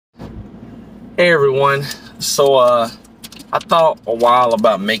Hey everyone, so I thought a while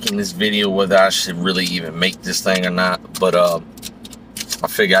about making this video, whether I should really even make this thing or not, but I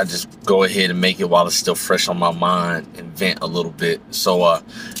figure I'd just go ahead and make it while it's still fresh on my mind and vent a little bit. So I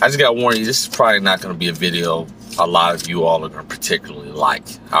just gotta warn you, this is probably not going to be a video a lot of you all are going to particularly like.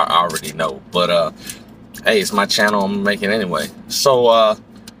 I already know, but hey, it's my channel, I'm making anyway. So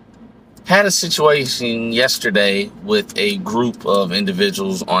had a situation yesterday with a group of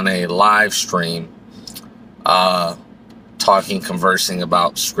individuals on a live stream, conversing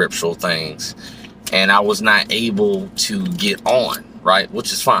about scriptural things, and I was not able to get on, right?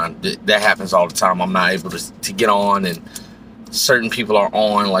 Which is fine. That happens all the time. I'm not able to get on, and certain people are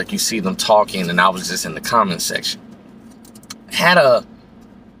on, like you see them talking, and I was just in the comment section. Had a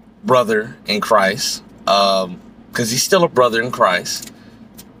brother in Christ, because he's still a brother in Christ,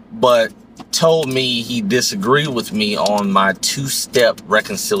 but told me he disagreed with me on my two-step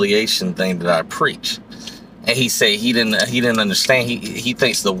reconciliation thing that I preach. And he said he didn't understand. He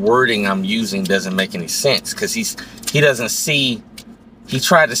thinks the wording I'm using doesn't make any sense, because he doesn't see. He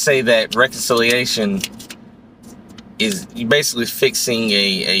tried to say that reconciliation is basically fixing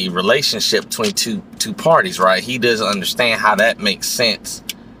a relationship between two parties, right? He doesn't understand how that makes sense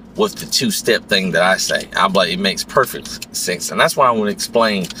with the two-step thing that I say. I'm like, it makes perfect sense, and that's what I want to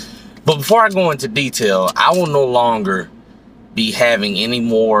explain. But before I go into detail, I will no longer be having any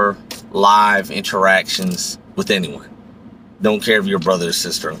more live interactions with anyone. Don't care if you're a brother or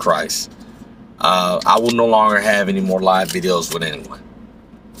sister in Christ. I will no longer have any more live videos with anyone,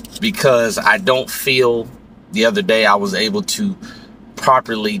 because I don't feel the other day I was able to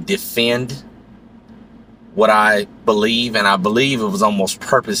properly defend what I believe, and I believe it was almost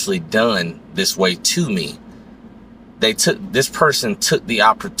purposely done this way to me. This person took the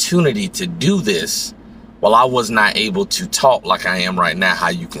opportunity to do this while I was not able to talk like I am right now, how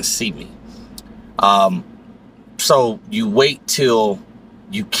you can see me. So you wait till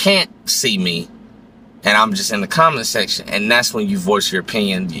you can't see me and I'm just in the comment section, and that's when you voice your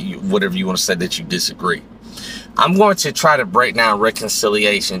opinion, whatever you want to say that you disagree. I'm going to try to break down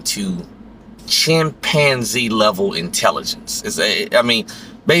reconciliation to chimpanzee level intelligence. I mean,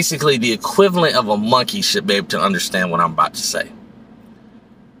 basically the equivalent of a monkey should be able to understand what I'm about to say.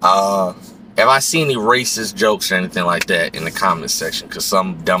 If I see any racist jokes or anything like that in the comment section, because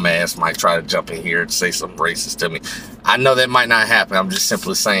some dumbass might try to jump in here and say something racist to me, I know that might not happen. I'm just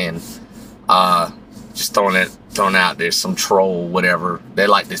simply saying, just throwing out there, some troll, whatever. They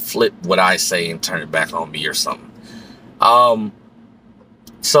like to flip what I say and turn it back on me or something.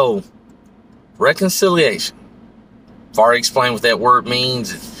 So reconciliation, I've already explained what that word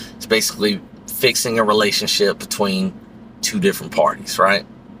means. It's basically fixing a relationship between two different parties, right?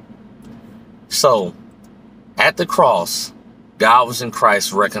 So, at the cross, God was in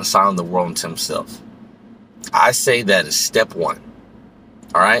Christ reconciling the world to himself. I say that is step one.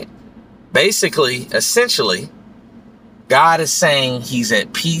 All right? Basically, essentially, God is saying he's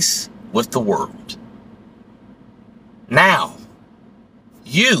at peace with the world. Now,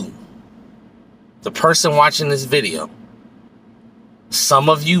 you, the person watching this video, some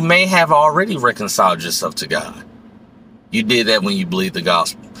of you may have already reconciled yourself to God. You did that when you believed the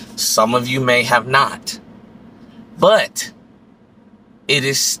gospel. Some of you may have not. But it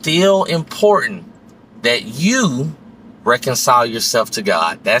is still important that you reconcile yourself to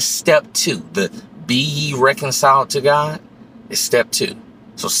God. That's step two. The be ye reconciled to God is step two.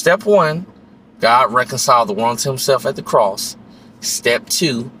 So step one, God reconciled the world to himself at the cross. Step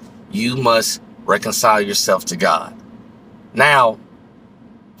two, you must reconcile yourself to God. Now,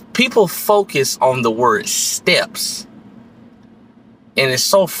 people focus on the word steps, and it's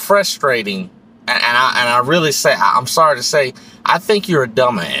so frustrating. And I really say, I'm sorry to say, I think you're a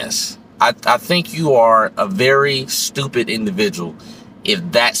dumbass. I think you are a very stupid individual if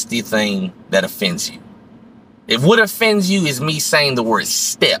that's the thing that offends you. If what offends you is me saying the word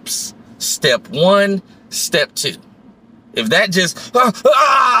steps, step one, step two. If that just,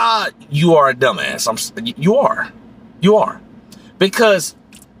 you are a dumbass. You are. Because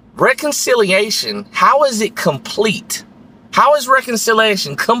reconciliation, how is it complete? How is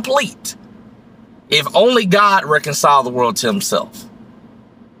reconciliation complete if only God reconciled the world to himself?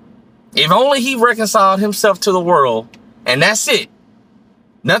 If only he reconciled himself to the world and that's it.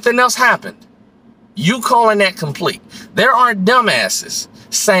 Nothing else happened. You calling that complete. There are dumbasses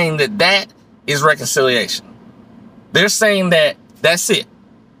saying that is reconciliation. They're saying that that's it.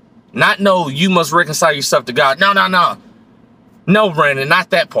 Not, no, you must reconcile yourself to God. No. No, Brandon,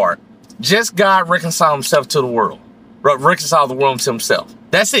 not that part. Just God reconcile himself to the world. Reconcile the world to himself.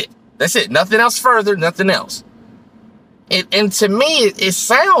 That's it. That's it. Nothing else further. Nothing else. And to me, it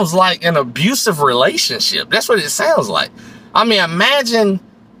sounds like an abusive relationship. That's what it sounds like. I mean, imagine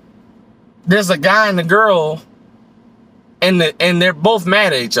there's a guy and a girl, and they're both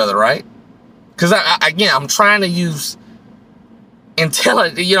mad at each other, right? Because again, I'm trying to use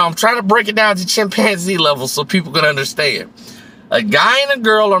intelligent, I'm trying to break it down to chimpanzee level so people can understand. A guy and a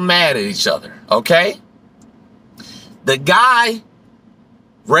girl are mad at each other, okay? The guy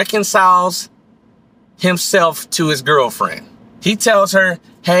reconciles himself to his girlfriend. He tells her,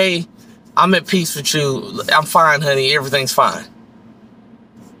 hey, I'm at peace with you. I'm fine, honey. Everything's fine.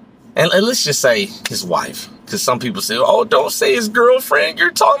 And let's just say his wife, because some people say, oh, don't say his girlfriend.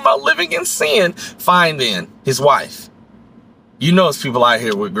 You're talking about living in sin. Fine then, his wife. You know there's people out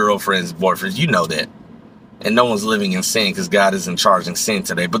here with girlfriends, boyfriends. You know that. And no one's living in sin because God isn't charging sin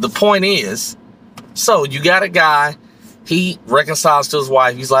today. But the point is, so you got a guy, he reconciles to his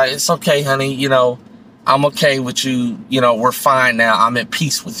wife. He's like, it's okay, honey. I'm okay with you. We're fine now. I'm at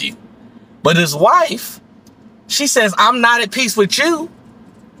peace with you. But his wife, she says, I'm not at peace with you.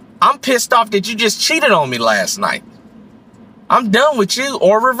 I'm pissed off that you just cheated on me last night. I'm done with you,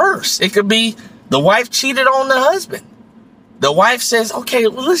 or reverse. It could be the wife cheated on the husband. The wife says, okay,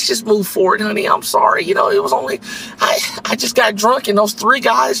 well, let's just move forward, honey. I'm sorry. It was only, I just got drunk and those 3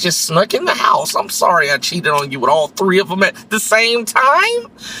 guys just snuck in the house. I'm sorry I cheated on you with all 3 of them at the same time.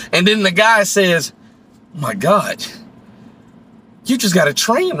 And then the guy says, oh my God, you just got a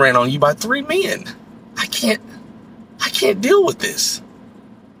train ran on you by 3 men. I can't deal with this.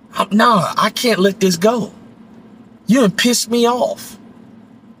 I can't let this go. You done pissed me off.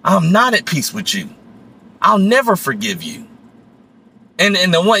 I'm not at peace with you. I'll never forgive you. And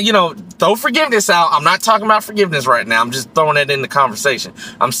the one, throw forgiveness out. I'm not talking about forgiveness right now. I'm just throwing it in the conversation.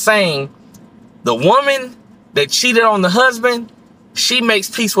 I'm saying the woman that cheated on the husband, she makes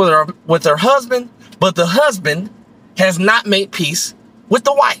peace with her husband, but the husband has not made peace with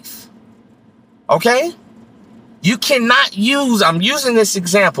the wife. Okay? You cannot I'm using this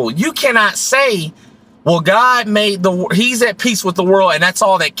example. You cannot say, well, God he's at peace with the world and that's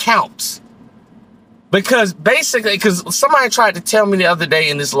all that counts. Because somebody tried to tell me the other day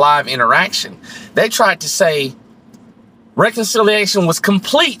in this live interaction, they tried to say reconciliation was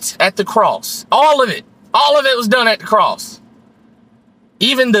complete at the cross. All of it was done at the cross.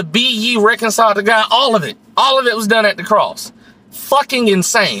 Even the be ye reconciled to God, all of it was done at the cross. Fucking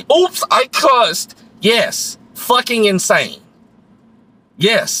insane. Oops, I cussed. Yes, fucking insane.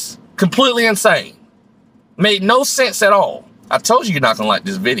 Yes, completely insane. Made no sense at all. I told you you're not gonna like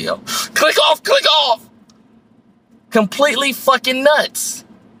this video. Click off, click off. Completely fucking nuts.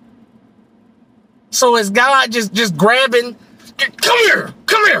 So is God just grabbing? Come here.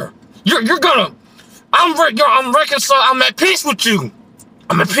 You're gonna. I'm reconciled. I'm at peace with you.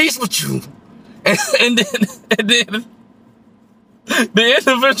 I'm at peace with you. And then the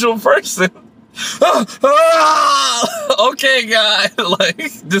individual person. Okay, God,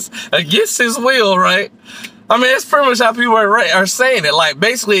 just against his will, right? I mean, that's pretty much how people are saying it. Like,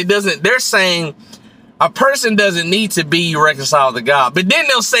 basically, they're saying a person doesn't need to be reconciled to God, but then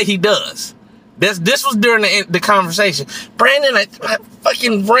they'll say he does. This was during the conversation. Brandon, my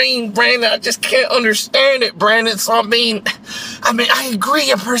fucking brain, Brandon, I just can't understand it, Brandon. So, I mean, I agree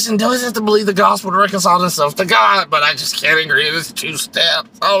a person does have to believe the gospel to reconcile themselves to God, but I just can't agree with this 2 steps.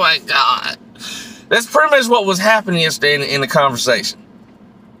 Oh, my God. That's pretty much what was happening yesterday in the conversation.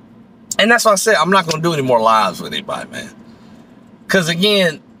 And that's why I said I'm not going to do any more lives with anybody, man. Because,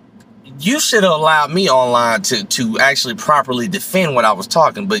 again, you should have allowed me online to actually properly defend what I was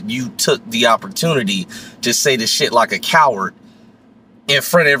talking, but you took the opportunity to say this shit like a coward in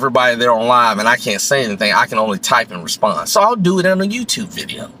front of everybody there on live, and I can't say anything. I can only type and respond. So I'll do it in a YouTube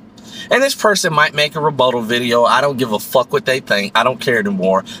video. And this person might make a rebuttal video. I don't give a fuck what they think. I don't care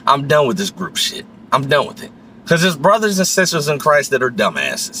anymore. I'm done with this group shit. I'm done with it. Because there's brothers and sisters in Christ that are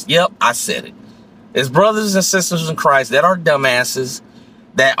dumbasses. Yep, I said it. There's brothers and sisters in Christ that are dumbasses,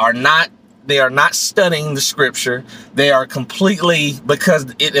 that are not studying the scripture. They are completely,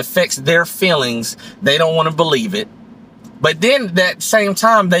 because it affects their feelings, they don't want to believe it. But then at that same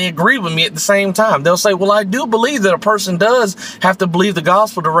time, they agree with me at the same time. They'll say, well, I do believe that a person does have to believe the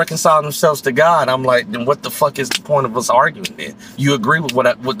gospel to reconcile themselves to God. I'm like, then what the fuck is the point of us arguing then? You agree with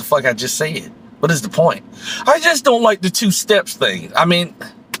what the fuck I just said. What is the point? I just don't like the 2 steps thing. I mean,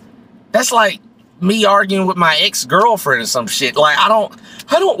 that's like me arguing with my ex-girlfriend or some shit. Like, I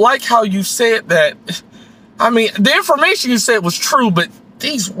don't like how you said that. I mean, the information you said was true, but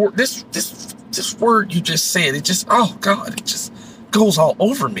this word you just said, it just, oh God, it just goes all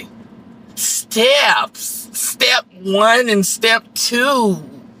over me. Steps. Step 1 and step 2.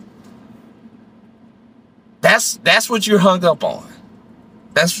 That's what you're hung up on.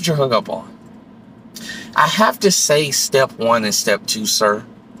 That's what you're hung up on. I have to say step 1 and step 2, sir,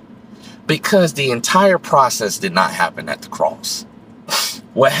 because the entire process did not happen at the cross.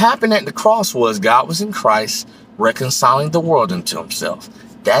 What happened at the cross was God was in Christ reconciling the world unto himself.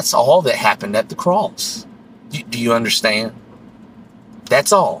 That's all that happened at the cross. Do you understand?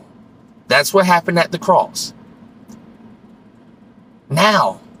 That's all. That's what happened at the cross.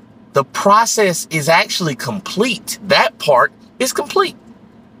 Now, the process is actually complete. That part is complete.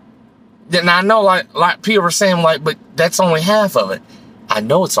 Then I know, like people are saying, like, but that's only half of it. I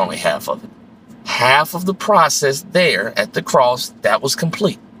know it's only half of it. Half of the process there at the cross, that was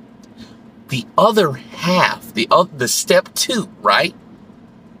complete. The other half, the step 2, right?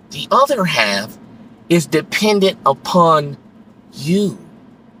 The other half is dependent upon you.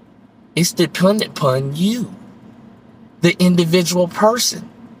 It's dependent upon you, the individual person.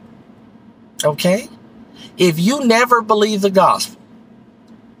 Okay? If you never believe the gospel,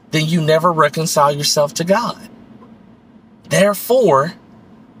 then you never reconcile yourself to God. Therefore,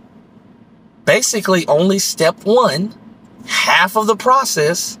 basically only step 1, half of the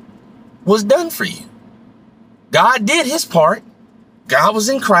process, was done for you. God did his part. God was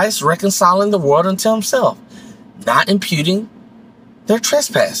in Christ reconciling the world unto himself, not imputing their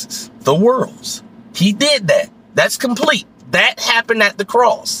trespasses, the world's. He did that. That's complete. That happened at the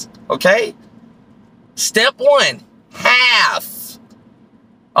cross. Okay? Step 1, half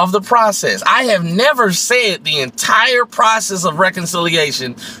of the process. I have never said the entire process of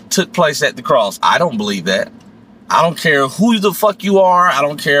reconciliation took place at the cross. I don't believe that. I don't care who the fuck you are. I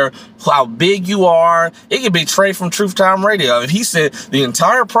don't care how big you are. It could be Trey from Truth Time Radio. If he said the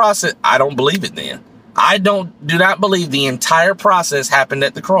entire process, I don't believe it then. I do not believe the entire process happened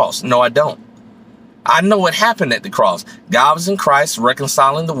at the cross. No, I don't. I know what happened at the cross. God was in Christ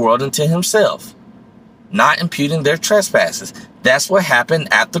reconciling the world unto himself, not imputing their trespasses. That's what happened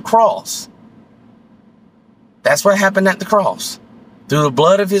at the cross. That's what happened at the cross. Through the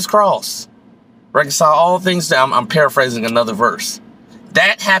blood of his cross. Reconcile all things. I'm paraphrasing another verse.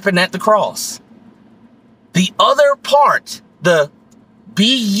 That happened at the cross. The other part, the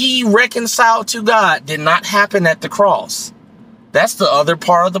be ye reconciled to God, did not happen at the cross. That's the other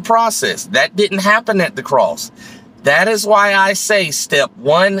part of the process. That didn't happen at the cross. That is why I say step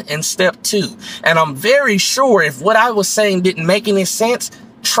 1 and step 2. And I'm very sure if what I was saying didn't make any sense,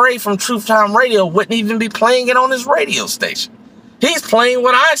 Trey from Truth Time Radio wouldn't even be playing it on his radio station. He's playing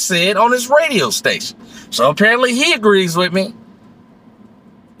what I said on his radio station. So apparently he agrees with me.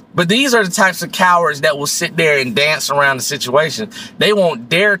 But these are the types of cowards that will sit there and dance around the situation. They won't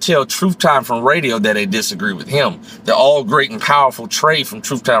dare tell Truth Time from Radio that they disagree with him. The all great and powerful Trey from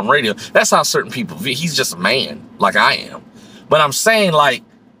Truth Time Radio. That's how certain people feel. He's just a man like I am. But I'm saying, like,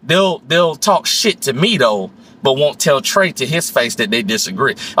 they'll talk shit to me though, but won't tell Trey to his face that they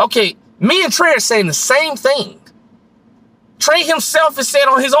disagree. Okay, me and Trey are saying the same thing. Trey himself has said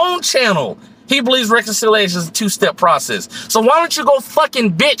on his own channel, he believes reconciliation is a 2-step process. So why don't you go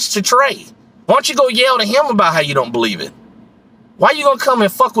fucking bitch to Trey? Why don't you go yell to him about how you don't believe it? Why you gonna come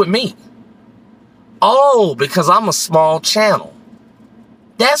and fuck with me? Oh, because I'm a small channel.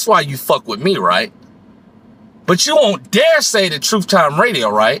 That's why you fuck with me, right? But you won't dare say the Truth Time Radio,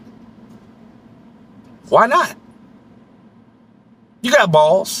 right? Why not? You got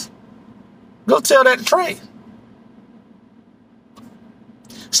balls. Go tell that to Trey.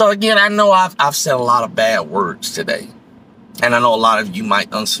 So again, I know I've said a lot of bad words today. And I know a lot of you might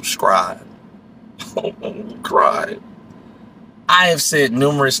unsubscribe. Oh, cry. I have said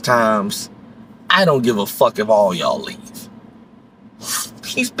numerous times, I don't give a fuck if all y'all leave.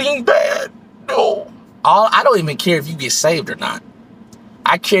 He's being bad. No. I don't even care if you get saved or not.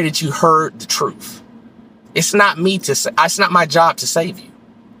 I care that you heard the truth. It's not me to say, it's not my job to save you.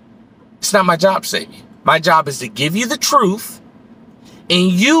 It's not my job to save you. My job is to give you the truth. And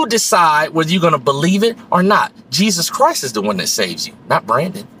you decide whether you're going to believe it or not. Jesus Christ is the one that saves you, not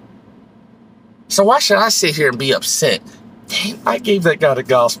Brandon. So why should I sit here and be upset? Damn, I gave that guy the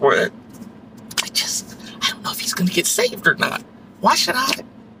gospel. I don't know if he's going to get saved or not. Why should I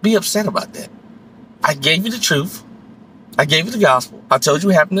be upset about that? I gave you the truth. I gave you the gospel. I told you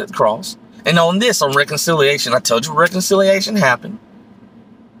what happened at the cross. And on reconciliation, I told you reconciliation happened.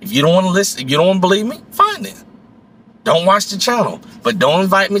 If you don't want to listen, if you don't want to believe me, fine then. Don't watch the channel, but don't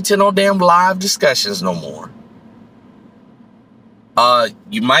invite me to no damn live discussions no more.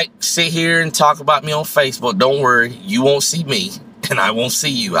 You might sit here and talk about me on Facebook. Don't worry, you won't see me, and I won't see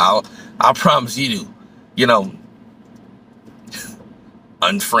you. I'll promise you to,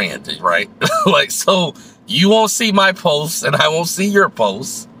 unfriend, right? Like, so you won't see my posts, and I won't see your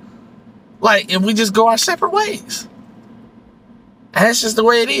posts. Like, and we just go our separate ways. And that's just the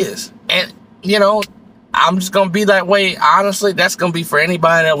way it is. And, you know, I'm just going to be that way. Honestly, that's going to be for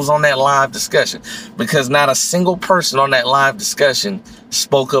anybody that was on that live discussion. Because not a single person on that live discussion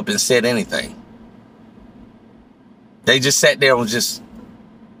spoke up and said anything. They just sat there and was just,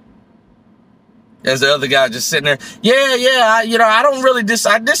 as the other guy just sitting there, I don't really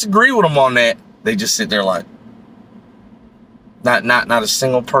I disagree with him on that. They just sit there like, not a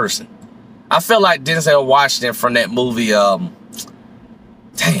single person. I feel like Denzel Washington from that movie,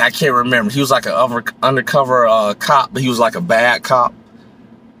 dang, I can't remember. He was like an undercover cop, but he was like a bad cop.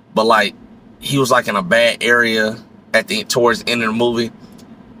 But like, he was like in a bad area towards the end of the movie.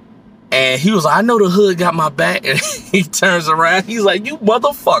 And he was like, I know the hood got my back. And he turns around. He's like, you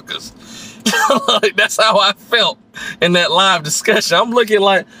motherfuckers. Like, that's how I felt in that live discussion. I'm looking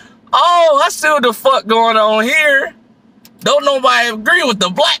like, oh, I see what the fuck going on here. Don't nobody agree with the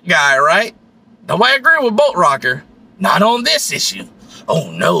black guy, right? Nobody agree with Boat Rocker. Not on this issue.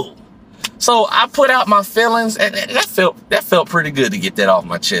 Oh, no. So I put out my feelings, and that felt pretty good to get that off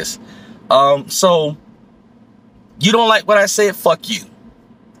my chest. So you don't like what I said? Fuck you.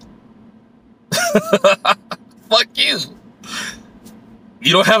 Fuck you.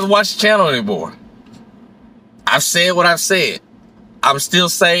 You don't have to watch the channel anymore. I've said what I've said. I'm still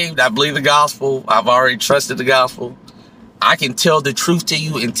saved. I believe the gospel. I've already trusted the gospel. I can tell the truth to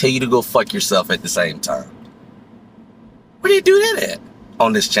you and tell you to go fuck yourself at the same time. Where do you do that at?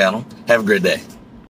 On this channel. Have a great day.